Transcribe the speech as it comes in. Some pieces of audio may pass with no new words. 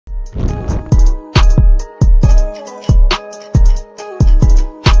Y'all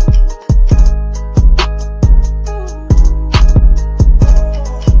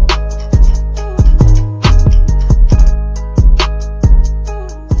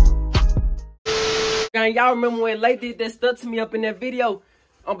remember when Lay did that stuff to me up in that video?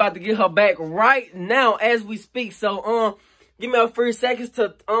 I'm about to get her back right now as we speak. So, give me a few seconds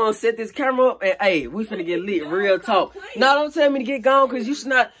to set this camera up, and hey, we finna get lit. Real talk. No, don't tell me to get gone, cause you should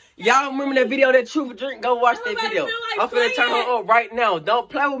not. Y'all remember that video, that Truth or Drink? Go watch that video. I'm finna turn her up right now. Don't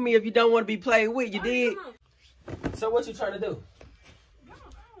play with me if you don't want to be played with. You did. So what you trying to do?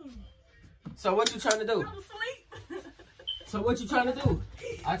 So what you trying to do? So what you trying to do?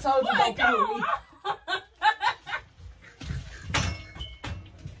 I told you don't play with me.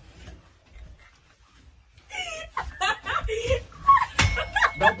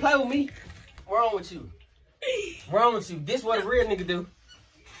 Don't play with me. What's wrong with you? What's wrong with you? This what a real nigga do.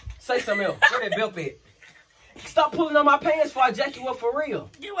 Say something else. Where that belt at? Stop pulling on my pants before I jack you up for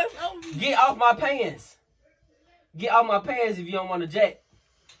real. Get away from me. Get off my pants. Get off my pants if you don't want to jack.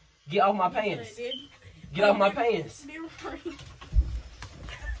 Get off my pants. Get off my pants.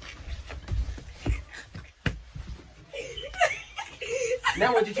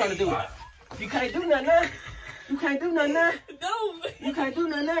 Now what you trying to do? You can't do nothing now. You can't do nothing now. No. You can't do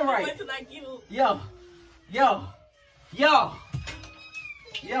nothing now, right? Yo. Yo. Yo.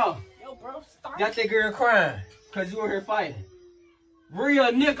 Yo. Yo, bro, stop. Got that girl crying because you in here fighting. Real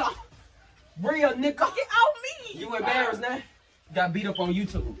nigga. Real nigga. Get off me. You embarrassed now? Got beat up on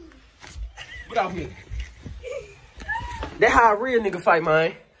YouTube. Get off me. That's how a real nigga fight,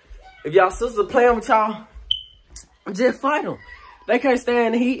 man. If y'all sisters playing with y'all, just fight them. They can't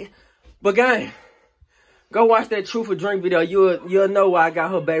stand the heat. But gang, go watch that Truth or Drink video. You'll know why I got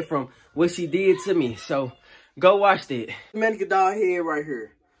her back from what she did to me. So go watch that. Mannequin doll head right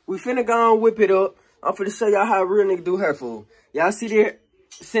here. We finna go and whip it up. I'm finna show y'all how a real nigga do hair food. Y'all see that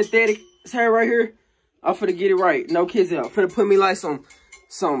synthetic hair right here? I'm finna get it right. No kids out. Finna put me like some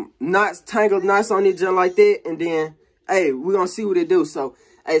knots, tangled knots on it just like that. And then, hey, we gonna see what it do. So,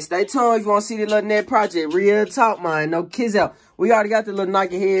 hey, stay tuned if you want to see the little net project. Real talk, man. No kids out. We already got the little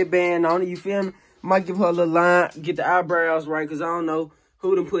Nike headband on it. You feel me? Might give her a little line. Get the eyebrows right. Because I don't know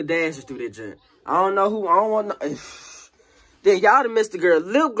who done put dashes through that joint. I don't know who. I don't want to. Then y'all done missed the girl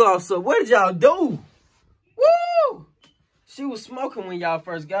lip gloss up. What did y'all do? Woo! She was smoking when y'all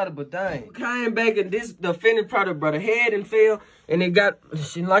first got it, but dang. Came back and the finished product, bro. The head and fell. And it got,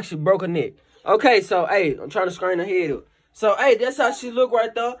 she broke her neck. Okay, so, hey, I'm trying to screen her head up. So, hey, that's how she look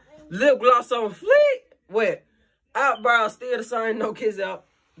right there. Lip gloss on flick. What? Eyebrows still the same, no kids out.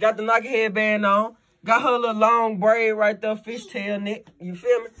 Got the Nike headband on. Got her little long braid right there, fishtail neck. You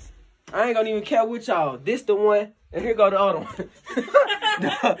feel me? I ain't gonna even care with y'all. This the one, and here go the other one.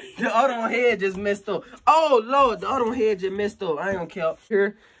 the other one head just messed up. Oh Lord, the other one head just messed up. I ain't gonna care.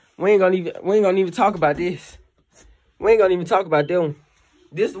 Here, we ain't gonna even talk about this. We ain't gonna even talk about them.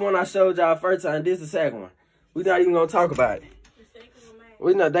 This is the one I showed y'all first time. This is the second one. We not even gonna talk about it.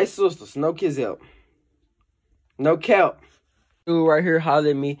 We know they sisters. No kids help. No cap. Dude right here holler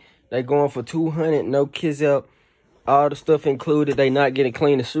at me. They going for 200. No kids help. All the stuff included. They not getting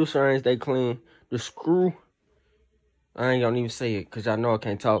clean the shoestrings. They clean the screw. I ain't gonna even say it because y'all know I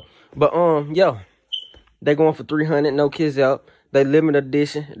can't talk. But yo, they going for 300. No kids out. They limited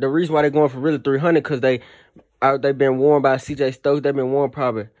edition. The reason why they going for really 300 because they been worn by CJ Stokes. They been worn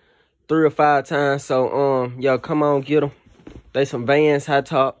probably 3 or 5 times. So yo, come on, get them. They some Vans high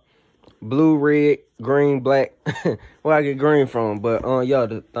top, blue, red, green, black. Where I get green from? But yo,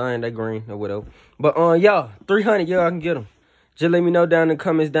 the thing they green or whatever. But yo, 300, yo, I can get them. Just let me know down in the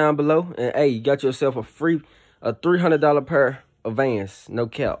comments down below. And hey, you got yourself a $300 pair of Vans, no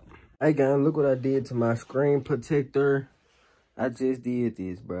cap. Hey guys, look what I did to my screen protector. I just did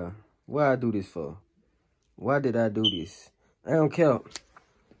this, bro. Why I do this for? Why did I do this? I don't care.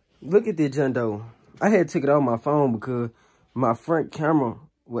 Look at this junk though. I had took it off my phone because my front camera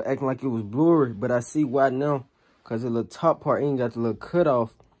was acting like it was blurry, but I see why now. Cause the little top part ain't got the little cut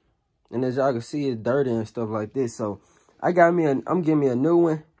off. And as y'all can see, it's dirty and stuff like this. So I'm getting me a new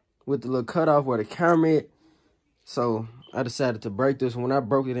one with the little cut off where the camera at. So I decided to break this. When I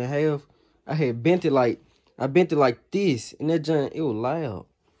broke it in half, I had bent it like this. And that junk, it was loud.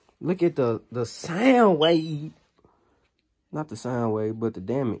 Look at the sound wave. Not the sound wave, but the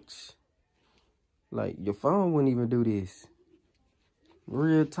damage. Like, your phone wouldn't even do this.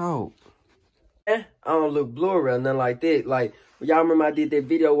 Real talk. I don't look blurry or nothing like that. Like, y'all remember I did that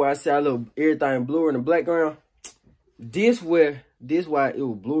video where I said I look everything blurry in the background? This why it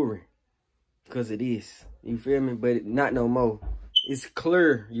was blurry. Because it is. You feel me? But not no more. It's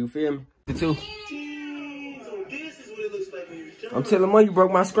clear, you feel me? The two. I'm telling Mom you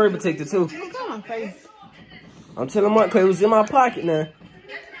broke my screen protector too. I'm telling Mom cause it was in my pocket now.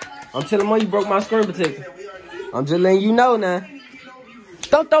 I'm telling Mom you broke my screen protector. I'm just letting you know now.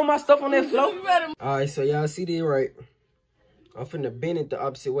 Don't throw my stuff on that floor. Alright, so y'all see this right? I'm finna bend it the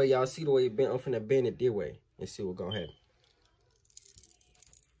opposite way. Y'all see the way it bent? I'm finna bend it this way. Let's see what's gonna happen.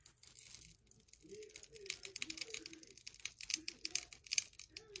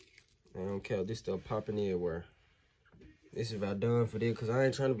 I don't care. This stuff popping everywhere. This is about done for this because I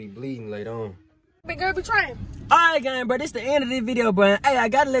ain't trying to be bleeding later on. Big girl be trying. Alright, gang, bro. This the end of this video, bro. Hey, I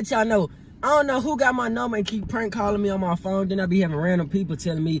gotta let y'all know. I don't know who got my number and keep prank calling me on my phone. Then I be having random people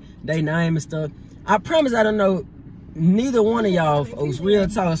telling me they name and stuff. I promise I don't know neither one of y'all folks. Real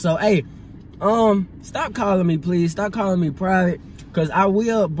talk. So, hey, stop calling me, please. Stop calling me private because I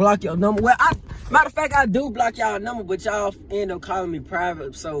will block your number. Well, matter of fact, I do block y'all number, but y'all end up calling me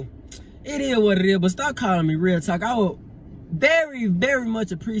private. So, it is what it is, but stop calling me real talk. I would very, very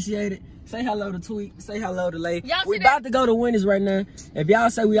much appreciate it. Say hello to Tweet. Say hello to Lay. We about to go to Wendy's right now. If y'all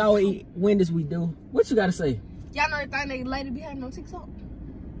say we always eat Wendy's, we do. What you gotta say? Y'all know the thing that lady be having on TikTok?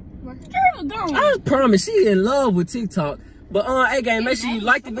 Girl, gone. I promise she in love with TikTok. But hey gang, make sure you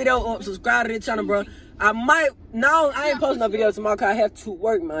like the video up, subscribe to this channel, bro. I ain't posting no video tomorrow because I have to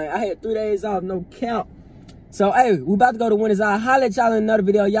work, man. I had 3 days off, no count. So, hey, we about to go to Wendy's. I'll holler at y'all in another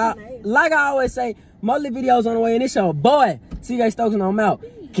video. Y'all, like I always say, monthly videos on the way, and it's your boy, CJ Stokes, and I'm out.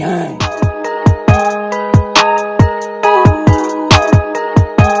 Gang.